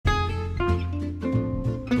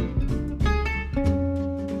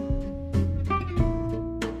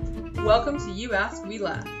Welcome to You Ask, We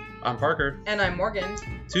Laugh. I'm Parker. And I'm Morgan.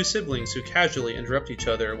 Two siblings who casually interrupt each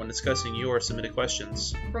other when discussing your submitted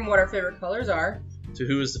questions. From what our favorite colors are. To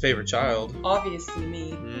who is the favorite child. Obviously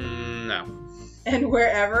me. No. And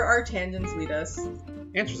wherever our tangents lead us.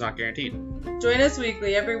 Answer's not guaranteed. Join us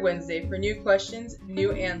weekly every Wednesday for new questions,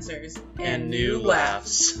 new answers, and new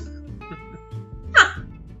laughs.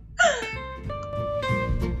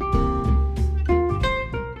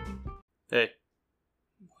 Hey.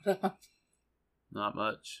 What up? Not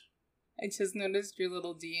much. I just noticed your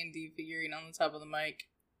little D&D figurine on the top of the mic.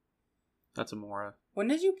 That's Amora. When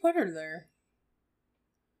did you put her there?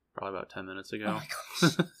 Probably about 10 minutes ago. Oh my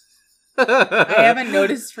gosh. I haven't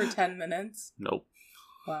noticed for 10 minutes. Nope.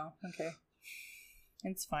 Wow, okay.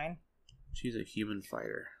 It's fine. She's a human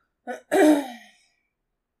fighter.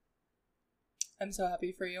 I'm so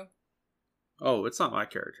happy for you. Oh, it's not my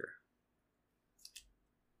character.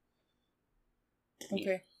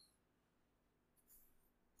 Okay.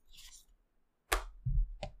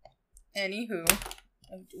 Anywho,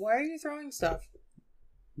 why are you throwing stuff?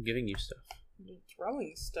 I'm giving you stuff. You're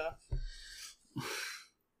throwing stuff.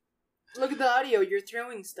 Look at the audio. You're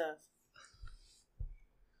throwing stuff.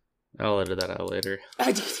 I'll edit that out later.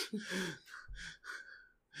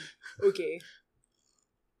 Okay.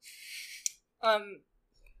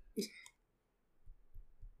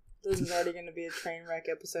 This is already going to be a train wreck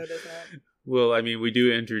episode, isn't it? Well, I mean, we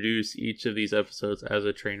do introduce each of these episodes as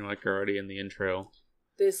a train wreck already in the intro.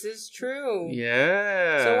 This is true.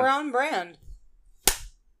 Yeah. So we're on brand.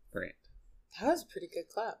 Brand. That was a pretty good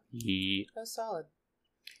clap. Yeah. That was solid.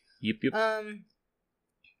 Yep. Do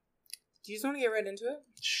you just want to get right into it?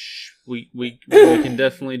 Shh. We can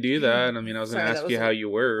definitely do that. I mean, I was going to ask you how you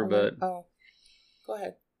were, but... Oh. Go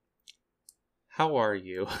ahead. How are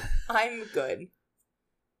you? I'm good.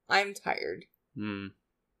 I'm tired.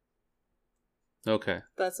 Okay.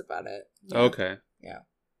 That's about it. Yeah. Okay. Yeah.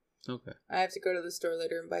 Okay. I have to go to the store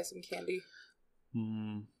later and buy some candy.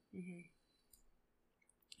 You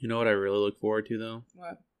know what I really look forward to, though?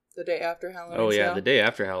 What? The day after Halloween. Oh, yeah. sale? The day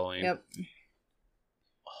after Halloween. Yep.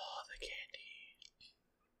 Oh, the candy.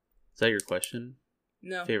 Is that your question?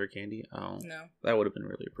 No. Favorite candy? Oh. No. That would have been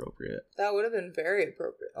really appropriate. That would have been very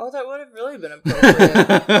appropriate. Oh, that would have really been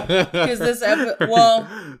appropriate. Because this episode... Well,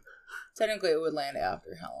 technically it would land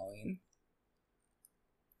after Halloween.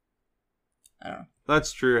 I don't know.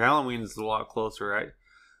 That's true. Halloween's a lot closer.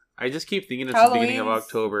 I just keep thinking it's the beginning of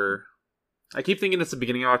October. I keep thinking it's the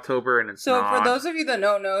beginning of October, and it's not. So for those of you that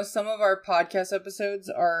don't know, some of our podcast episodes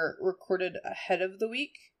are recorded ahead of the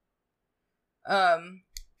week.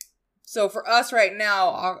 So for us right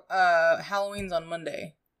now, Halloween's on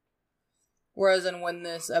Monday. Whereas when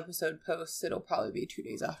this episode posts, it'll probably be 2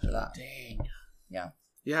 days after that. Dang. Yeah.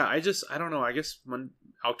 Yeah, I don't know. I guess when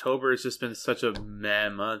October has just been such a meh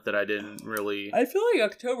month that I didn't really... I feel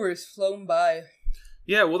like October has flown by.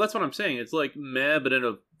 Yeah, well, that's what I'm saying. It's like meh, but in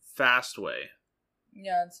a fast way.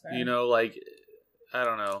 Yeah, that's fair. You know, like, I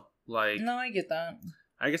don't know. Like, no, I get that.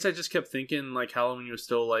 I guess I just kept thinking, like, Halloween was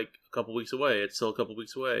still, like, a couple weeks away. It's still a couple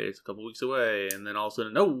weeks away. It's a couple weeks away. And then all of a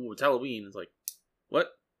sudden, no, it's Halloween. It's like,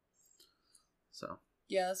 what? So.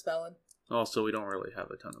 Yeah, that's valid. Also, we don't really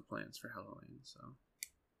have a ton of plans for Halloween, so.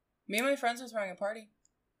 Me and my friends are throwing a party.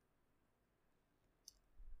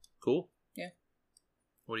 Cool. Yeah.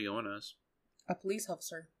 What are you going as? A police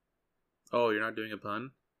officer. Oh, you're not doing a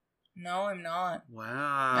pun? No, I'm not.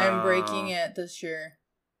 Wow. I'm breaking it this year.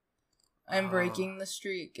 I'm breaking the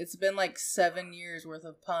streak. It's been like 7 years worth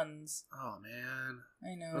of puns. Oh, man.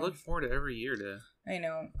 I know. I look forward to every year to... I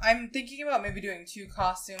know. I'm thinking about maybe doing 2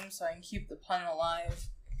 costumes so I can keep the pun alive.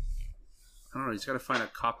 I don't know. You just gotta find a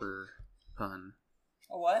copper pun.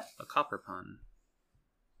 A what? A copper pun.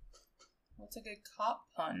 What's a good cop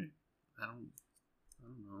pun? I don't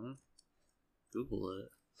know. Google it.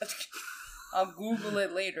 I'll Google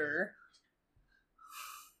it later.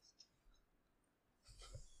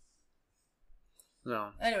 No.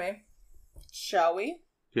 Anyway, shall we?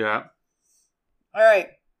 Yeah. Alright.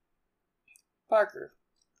 Parker.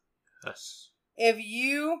 Yes. If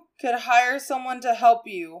you could hire someone to help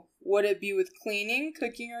you, would it be with cleaning,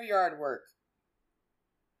 cooking, or yard work?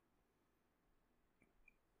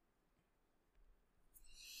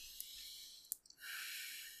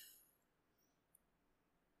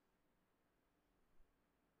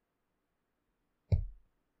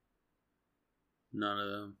 None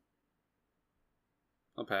of them.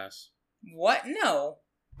 I'll pass. What? No.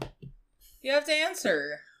 You have to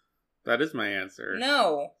answer. That is my answer.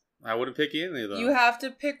 No. I wouldn't pick any of them. You have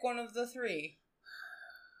to pick one of the 3.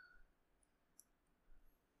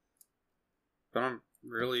 But I'm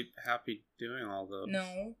really happy doing all those.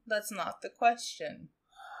 No, that's not the question.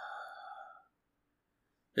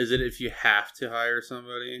 Is it if you have to hire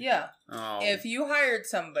somebody? Yeah. Oh. If you hired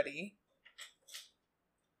somebody...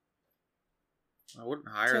 I wouldn't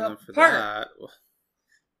hire them for Parker, that.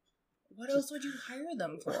 What else would you hire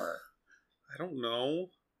them for? I don't know.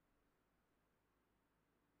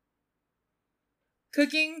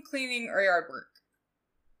 Cooking, cleaning, or yard work?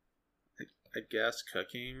 I guess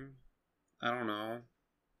cooking. I don't know.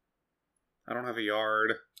 I don't have a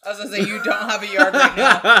yard. I was going to say, you don't have a yard right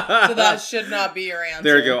now, so that should not be your answer.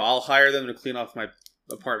 There you go. I'll hire them to clean off my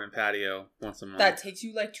apartment patio once a month. That takes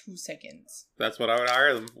you like 2 seconds. That's what I would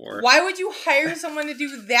hire them for. Why would you hire someone to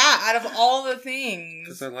do that out of all the things?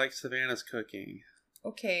 Because I like Savannah's cooking.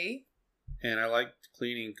 Okay. And I like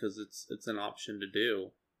cleaning because it's an option to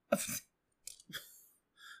do.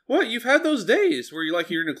 What? You've had those days where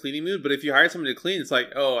you're in a cleaning mood, but if you hire someone to clean, it's like,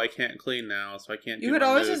 oh, I can't clean now, so I can't do You could my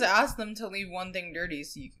always mood. just ask them to leave one thing dirty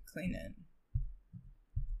so you could clean it.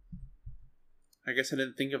 I guess I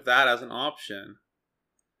didn't think of that as an option.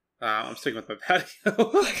 I'm sticking with my patio.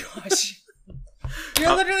 Oh my gosh.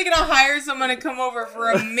 You're literally going to hire someone to come over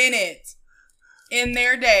for a minute in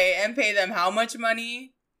their day and pay them how much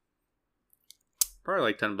money? Probably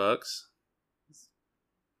like $10.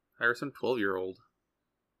 Hire some 12-year-old.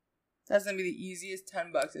 That's going to be the easiest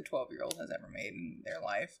 $10 a 12-year-old has ever made in their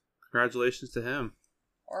life. Congratulations to him.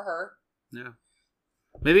 Or her. Yeah.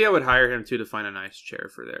 Maybe I would hire him too to find a nice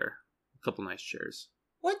chair for there. A couple nice chairs.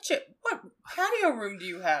 What patio room do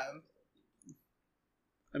you have?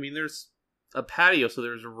 I mean, there's a patio, so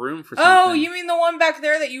there's room for something. Oh, you mean the one back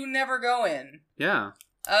there that you never go in? Yeah.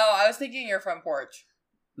 Oh, I was thinking your front porch.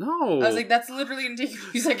 No. I was like, that's literally going to take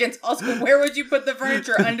you 2 seconds. Also, where would you put the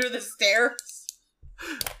furniture? Under the stairs?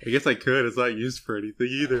 I guess I could. It's not used for anything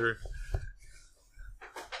either.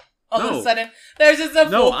 All of a sudden, there's just a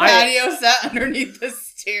full I patio set underneath the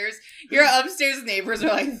stairs. Your upstairs neighbors are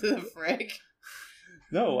like, the frick?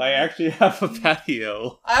 No, I actually have a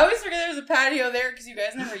patio. I always forget there's a patio there because you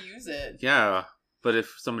guys never use it. Yeah, but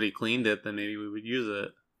if somebody cleaned it, then maybe we would use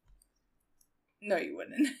it. No, you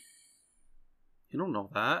wouldn't. You don't know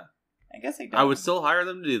that. I guess I don't. I would still hire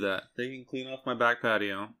them to do that. They can clean off my back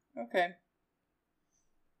patio. Okay.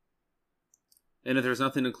 And if there's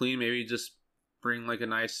nothing to clean, maybe just bring like a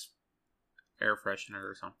nice air freshener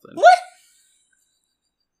or something. What?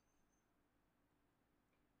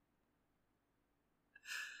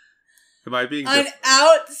 Am I being An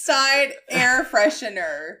outside air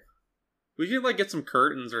freshener. We could like get some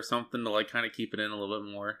curtains or something to like kind of keep it in a little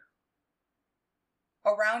bit more.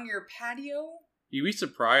 Around your patio? You'd be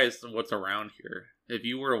surprised at what's around here. If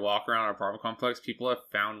you were to walk around our apartment complex, people have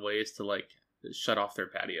found ways to like shut off their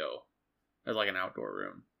patio as like an outdoor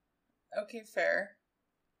room. Okay, fair.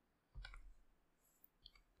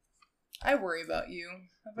 I worry about you.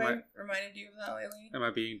 Have I reminded you of that lately? Am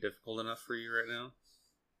I being difficult enough for you right now?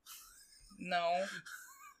 No.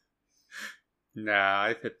 Nah,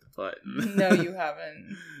 I've hit the button. No, you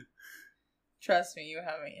haven't. Trust me, you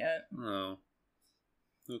haven't yet. Oh.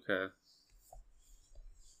 Okay.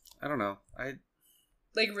 I don't know.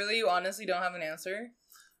 Like, really, you honestly don't have an answer?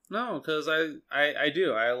 No, because I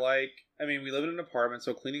do. I mean, we live in an apartment,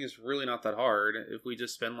 so cleaning is really not that hard. If we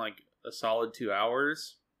just spend like a solid 2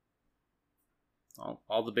 hours,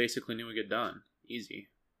 all the basic cleaning would get done. Easy.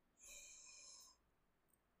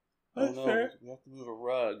 That's oh no, fair. we have to move a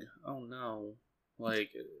rug. Oh no.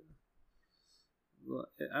 Like,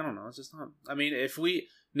 I don't know. It's just not. I mean, if we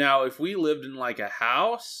lived in like a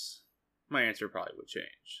house, my answer probably would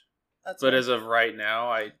change. That's but fair. as of right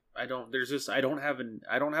now, I don't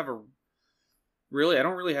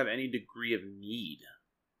really have any degree of need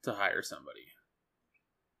to hire somebody.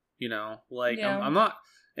 You know, like Yeah. I'm not,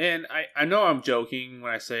 and I know I'm joking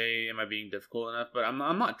when I say, am I being difficult enough? But I'm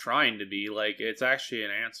not trying to be. Like, it's actually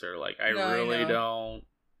an answer. Like, I really don't.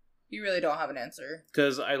 You really don't have an answer.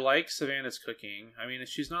 Because I like Savannah's cooking. I mean,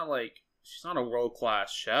 she's not a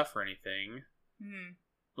world-class chef or anything. Hmm.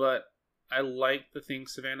 But I like the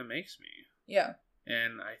things Savannah makes me. Yeah.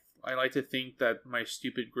 And I like to think that my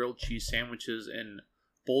stupid grilled cheese sandwiches and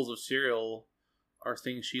bowls of cereal are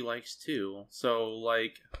things she likes too. So,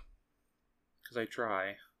 like, because I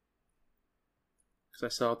try. Because I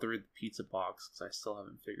still have to read the pizza box, because I still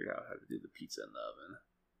haven't figured out how to do the pizza in the oven.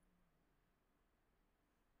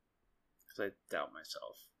 Because I doubt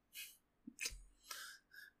myself.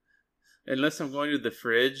 Unless I'm going to the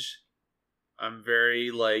fridge, I'm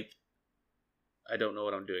very, like, I don't know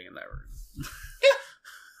what I'm doing in that room.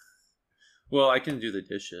 Well, I can do the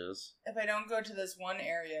dishes. If I don't go to this one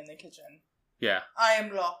area in the kitchen, Yeah. I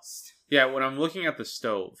am lost. Yeah, when I'm looking at the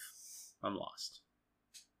stove, I'm lost.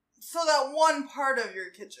 So that one part of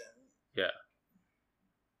your kitchen. Yeah.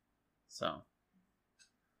 So.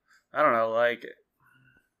 I don't know, like,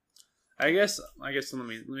 I guess let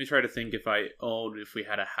me try to think if we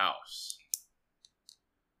had a house.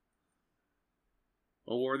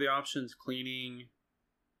 What were the options? Cleaning,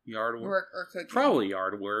 yard work, or cooking. Probably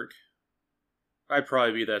yard work. I'd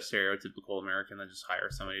probably be that stereotypical American that just hire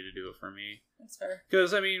somebody to do it for me. That's fair.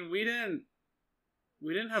 Because, I mean, we didn't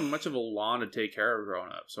have much of a lawn to take care of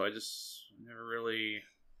growing up, so I just never really...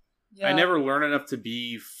 Yeah. I never learned enough to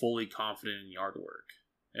be fully confident in yard work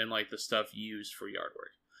and, like, the stuff used for yard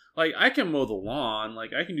work. Like, I can mow the lawn,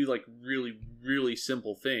 like, I can do, like, really, really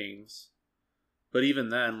simple things, but even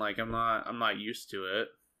then, like, I'm not used to it.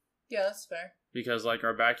 Yeah, that's fair. Because, like,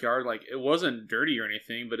 our backyard, like, it wasn't dirty or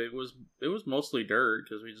anything, but it was mostly dirt,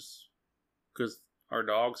 because our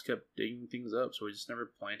dogs kept digging things up, so we just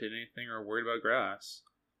never planted anything or worried about grass.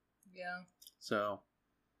 Yeah. So,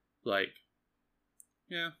 like,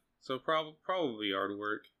 yeah, so probably yard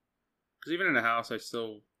work. Because even in a house, I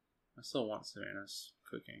still want Savannah's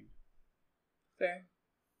cooking. Fair.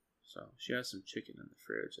 So, she has some chicken in the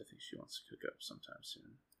fridge. I think she wants to cook up sometime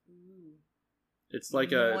soon. Ooh. It's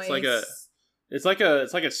like a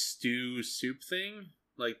stew soup thing,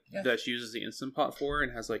 like that she uses the Instant Pot for,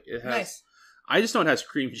 and has nice. I just know it has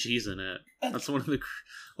cream cheese in it. That's one of the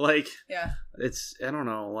It's I don't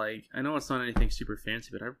know, like I know it's not anything super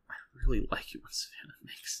fancy, but I really like it when Savannah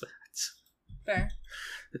makes that. Fair.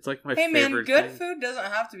 It's like my favorite. Hey man, good thing. Food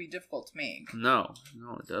doesn't have to be difficult to make. No,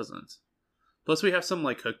 it doesn't. Plus, we have some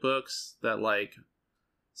like cookbooks that like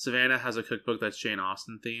Savannah has a cookbook that's Jane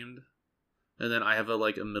Austen themed. And then I have a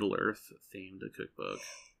Middle Earth themed cookbook,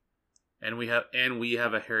 and we have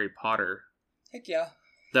a Harry Potter. Heck yeah!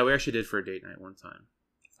 That we actually did for a date night one time.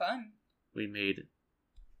 Fun. We made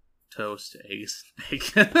toast, eggs, and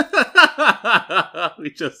bacon.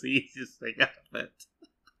 We chose the easiest thing out of it.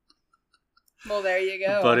 Well, there you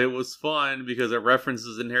go. But it was fun because it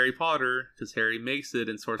references in Harry Potter because Harry makes it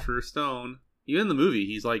in Sorcerer's Stone. Even in the movie,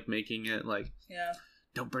 he's like making it like,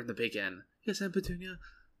 don't burn the bacon. Yes, Aunt Petunia.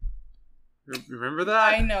 Remember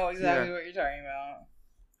that? I know exactly what you're talking about.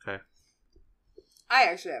 Okay. I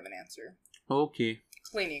actually have an answer. Okay.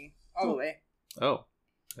 Cleaning. All the way. Oh.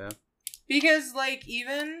 Yeah. Because,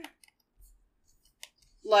 even,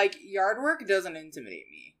 yard work doesn't intimidate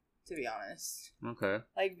me, to be honest. Okay.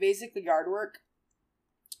 Basically yard work.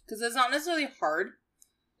 Because it's not necessarily hard.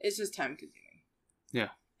 It's just time consuming. Yeah.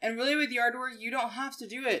 And really with yard work, you don't have to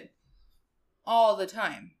do it all the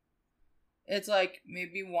time. It's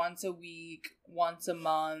maybe once a week, once a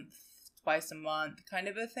month, twice a month kind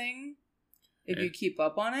of a thing. If you keep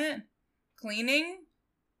up on it. Cleaning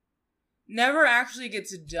never actually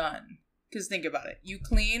gets done. Because think about it. You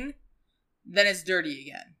clean, then it's dirty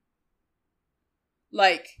again.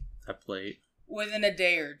 That plate. Within a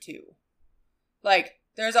day or two.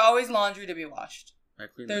 There's always laundry to be washed.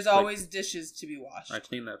 There's always dishes to be washed. I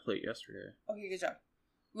cleaned that plate yesterday. Okay, good job.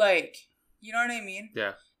 You know what I mean?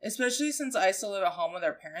 Yeah. Especially since I still live at home with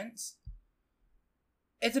our parents.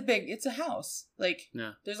 It's a house.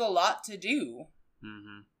 There's a lot to do.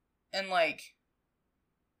 Mm-hmm. And, I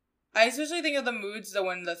especially think of the moods that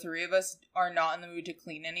when the three of us are not in the mood to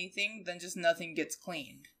clean anything, then just nothing gets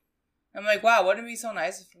cleaned. I'm like, wow, wouldn't it be so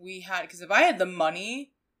nice if we had... Because if I had the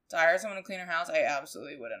money to hire someone to clean our house, I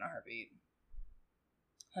absolutely would in a heartbeat.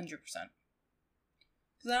 100%. Because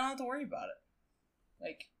I don't have to worry about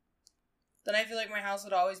it. Then I feel like my house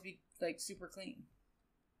would always be, super clean.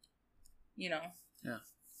 You know? Yeah.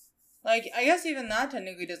 I guess even that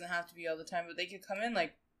technically doesn't have to be all the time, but they could come in,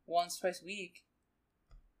 once, twice a week.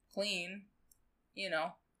 Clean. You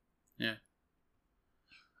know? Yeah.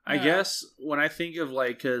 I guess when I think of,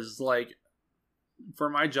 because, for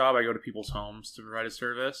my job, I go to people's homes to provide a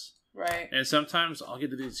service. Right. And sometimes I'll get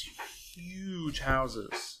to these huge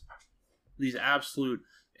houses. These absolute...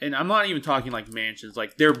 And I'm not even talking mansions.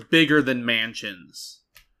 They're bigger than mansions.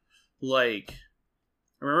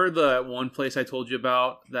 Remember the one place I told you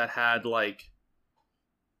about that had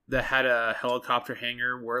a helicopter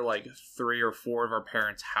hangar where 3 or 4 of our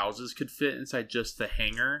parents' houses could fit inside just the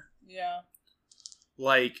hangar? Yeah.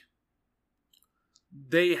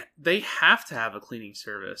 They have to have a cleaning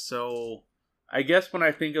service. So I guess when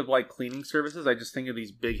I think of cleaning services, I just think of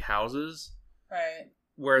these big houses. Right.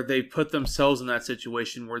 Where they put themselves in that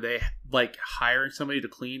situation where they hiring somebody to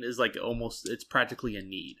clean is almost, it's practically a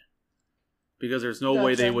need. Because there's no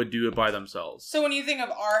way they would do it by themselves. So when you think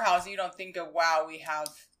of our house, you don't think of, wow, we have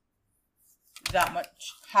that much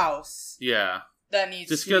house. Yeah. That needs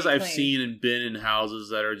just to be because I've cleaned. seen and been in houses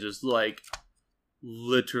that are just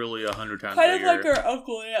literally 100 times kind bigger. of like our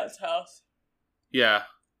Uncle Aunt's house. Yeah.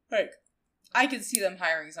 I could see them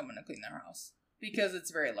hiring someone to clean their house. because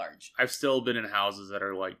it's very large. I've still been in houses that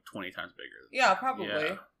are like 20 times bigger. Yeah, probably.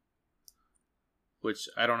 Yeah. Which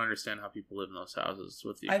I don't understand how people live in those houses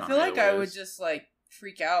with the I economy feel like the way I it would is. just like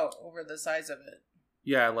freak out over the size of it.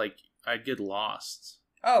 Yeah, like I'd get lost.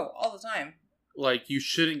 Oh, all the time. Like you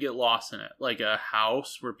shouldn't get lost in it. Like a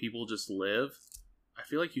house where people just live, I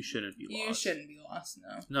feel like you shouldn't be lost. You shouldn't be lost,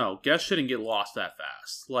 no. No, guests shouldn't get lost that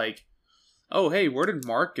fast. Like, oh hey, where did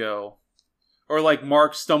Mark go? Or like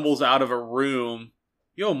Mark stumbles out of a room.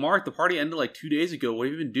 Yo, Mark, the party ended like 2 days ago. What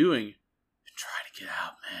have you been doing? Been trying to get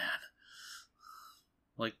out, man.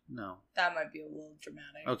 Like, no. That might be a little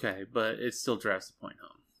dramatic. Okay, but it still drives the point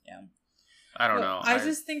home. Yeah. I don't know. I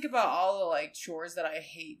just think about all the like chores that I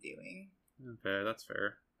hate doing. Okay, that's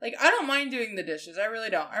fair. Like, I don't mind doing the dishes. I really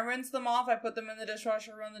don't. I rinse them off. I put them in the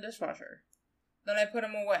dishwasher, run the dishwasher. Then I put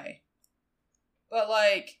them away. But,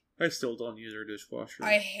 like... I still don't use our dishwasher.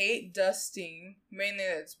 I hate dusting. Mainly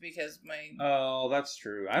it's because Oh, that's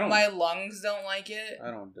true. my lungs don't like it.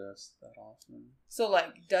 I don't dust that often. So,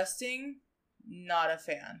 like, dusting, not a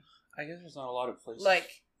fan. I guess there's not a lot of places Like,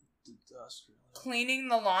 to dust, really. cleaning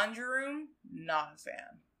the laundry room, not a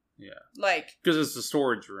fan. Yeah. Like... Because it's the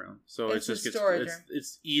storage room. So it's it just the gets... storage room.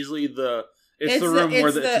 It's easily the... It's the room where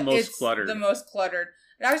it's the most cluttered. The most cluttered.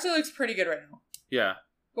 It actually looks pretty good right now. Yeah.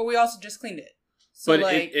 But we also just cleaned it. So But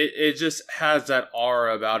like, it just has that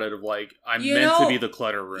aura about it of like, I'm meant to be the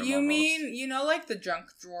clutter room. You almost. mean, like the junk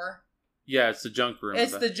drawer? Yeah, it's the junk room.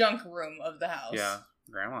 It's the junk room of the house. Yeah,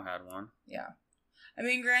 Grandma had one. Yeah. I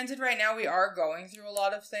mean, granted, right now we are going through a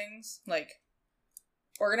lot of things, like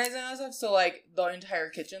organizing and stuff, so like the entire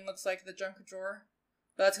kitchen looks like the junk drawer.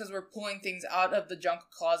 But that's because we're pulling things out of the junk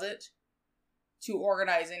closet to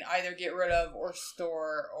organize and either get rid of or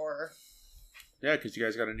store or... Yeah, because you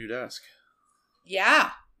guys got a new desk. Yeah,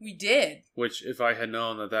 we did. Which, if I had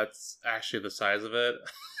known that that's actually the size of it,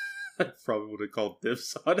 I probably would have called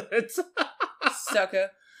dibs on it. Sucker.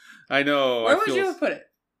 I know. Where would you have put it?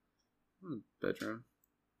 Bedroom.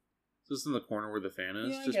 Just in the corner where the fan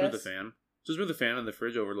is. Yeah, Just move the fan. Just move the fan and the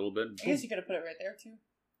fridge over a little bit. I guess you could have put it right there, too.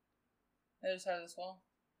 The other side of this wall.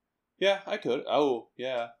 Yeah, I could. Oh,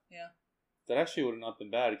 yeah. Yeah. That actually would have not been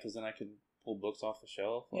bad, because then I could pull books off the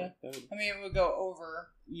shelf. Yeah. Like, that would... I mean, it would go over...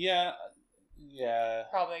 Yeah. Yeah.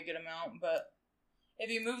 Probably a good amount, but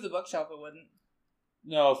if you move the bookshelf, it wouldn't.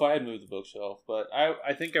 No, if I had moved the bookshelf, but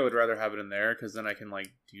I think I would rather have it in there because then I can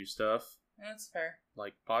like do stuff That's fair.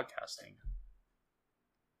 like podcasting.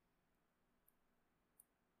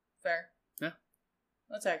 Fair. Yeah.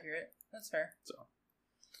 That's accurate. That's fair. So.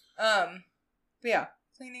 But yeah,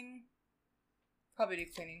 cleaning. Probably do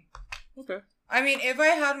cleaning. Okay. I mean, if I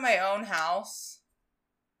had my own house,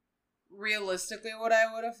 realistically, what I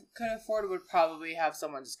could afford would probably have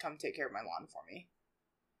someone just come take care of my lawn for me.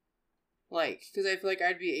 Like, because I feel like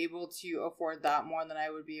I'd be able to afford that more than I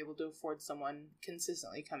would be able to afford someone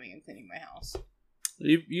consistently coming and cleaning my house.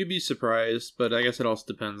 You'd be surprised, but I guess it also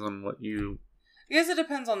depends on what you... I guess it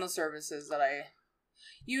depends on the services that I...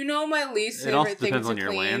 You know my least It also favorite thing depends to on your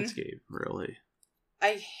clean? landscape, really.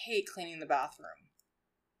 I hate cleaning the bathroom.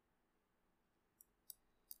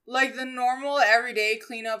 Like the normal everyday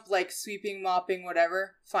cleanup, like sweeping, mopping,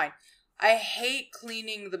 whatever, fine. I hate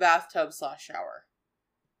cleaning the bathtub/shower.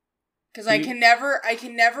 Because I can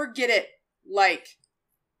never get it, like,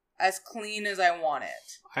 as clean as I want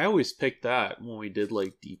it. I always picked that when we did,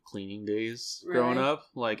 like, deep cleaning days growing up.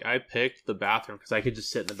 Like, I picked the bathroom because I could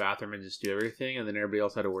just sit in the bathroom and just do everything, and then everybody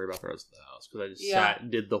else had to worry about the rest of the house because I just sat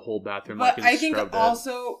and did the whole bathroom. But like, I think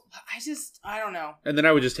also, I don't know. And then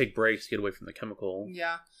I would just take breaks to get away from the chemical.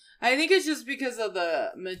 Yeah. I think it's just because of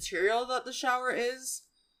the material that the shower is.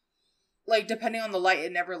 Like, depending on the light,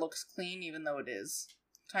 it never looks clean, even though it is.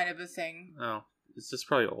 Kind of a thing. Oh, it's just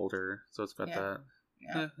probably older, so it's got that.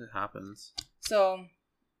 Yeah. It happens. So,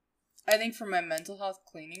 I think for my mental health,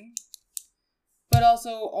 cleaning. But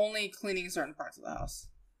also only cleaning certain parts of the house.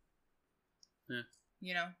 Yeah.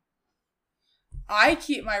 You know? I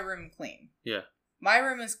keep my room clean. Yeah. My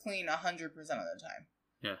room is clean 100% of the time.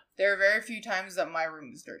 Yeah. There are very few times that my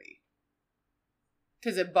room is dirty.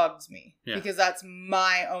 Because it bugs me. Yeah. Because that's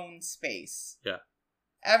my own space. Yeah.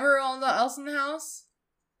 Everyone else in the house,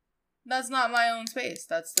 that's not my own space.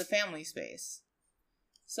 That's the family space.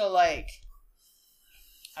 So, like,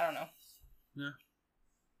 I don't know. Yeah.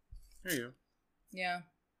 There you go. Yeah.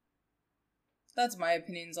 That's my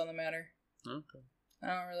opinions on the matter. Okay. I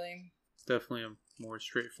don't really... It's definitely a more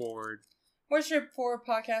straightforward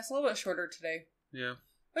podcast. A little bit shorter today. Yeah.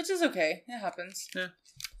 Which is okay. It happens. Yeah.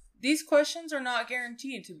 These questions are not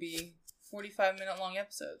guaranteed to be 45-minute long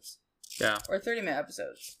episodes. Yeah. Or 30-minute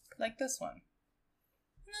episodes. Like this one.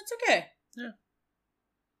 And that's okay. Yeah.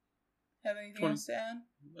 Have anything else to add?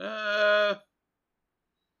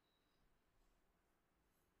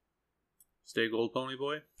 Stay gold, pony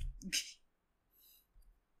boy.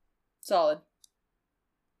 Solid.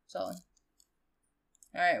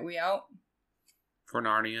 Alright, we out. For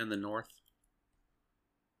Narnia in the north.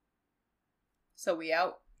 So we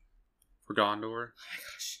out. For Gondor. Oh my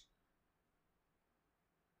gosh.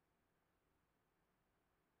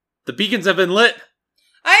 The beacons have been lit!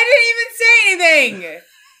 I didn't even say anything!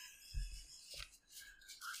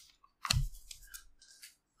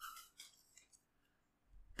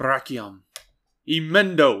 Brachium.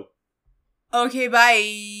 Emendo. Okay,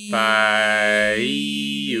 bye. Bye.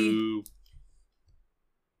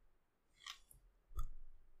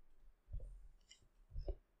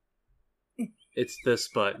 It's this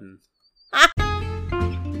button.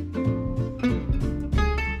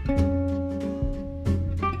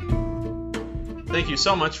 Thank you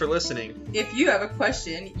so much for listening. If you have a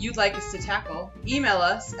question you'd like us to tackle, email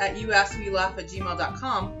us at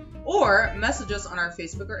youaskmelaugh@gmail.com or message us on our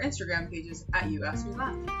Facebook or Instagram pages at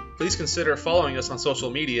YouAskMeLaugh. Please consider following us on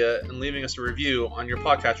social media and leaving us a review on your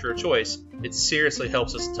podcatcher of choice. It seriously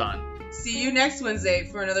helps us a ton. See you next Wednesday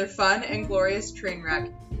for another fun and glorious train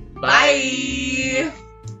wreck. Bye. Bye.